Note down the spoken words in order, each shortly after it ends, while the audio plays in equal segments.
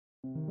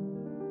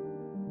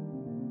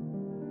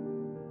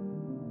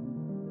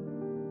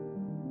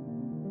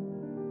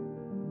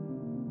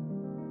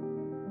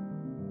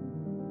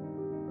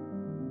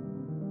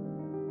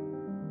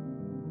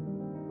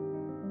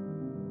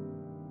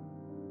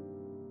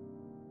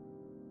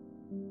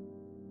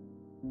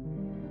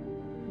In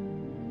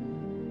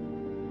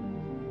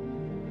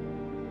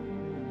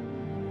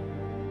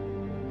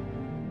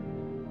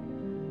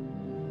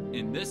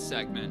this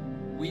segment,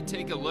 we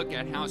take a look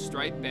at how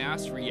striped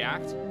bass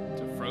react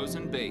to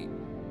frozen bait.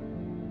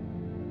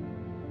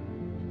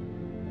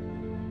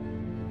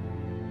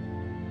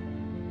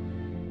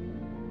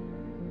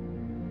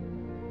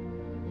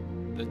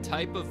 The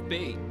type of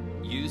bait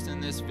used in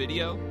this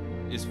video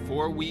is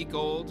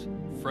 4-week-old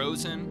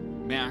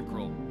frozen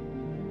mackerel.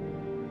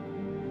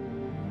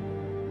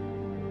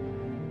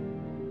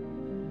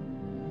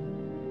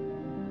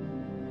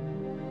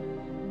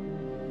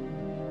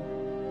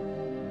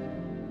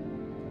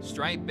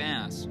 Striped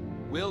bass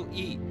will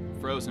eat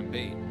frozen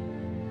bait.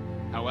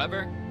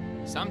 However,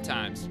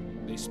 sometimes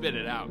they spit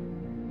it out.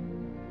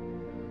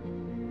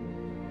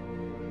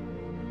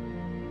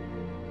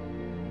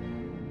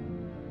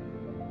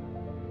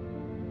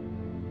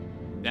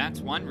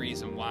 That's one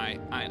reason why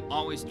I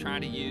always try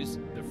to use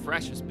the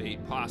freshest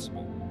bait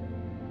possible.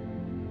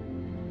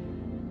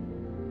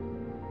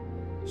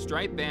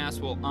 Striped bass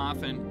will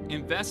often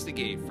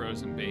investigate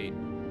frozen bait,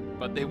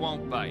 but they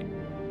won't bite.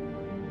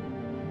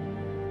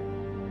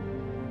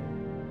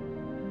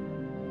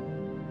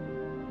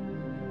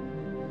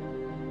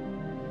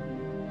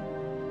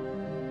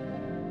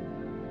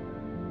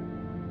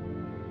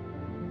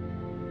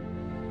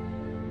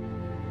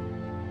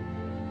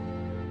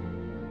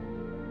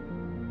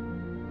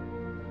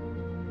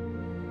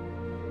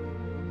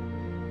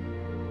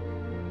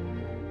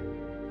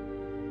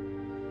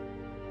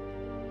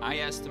 I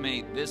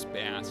estimate this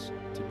bass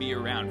to be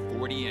around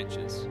 40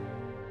 inches.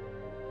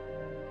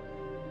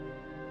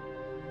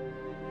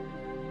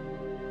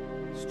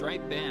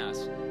 Striped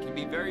bass can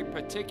be very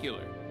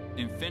particular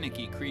and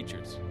finicky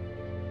creatures.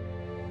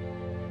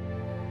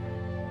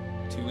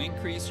 To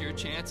increase your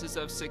chances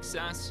of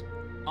success,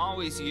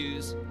 always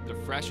use the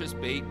freshest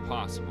bait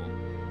possible.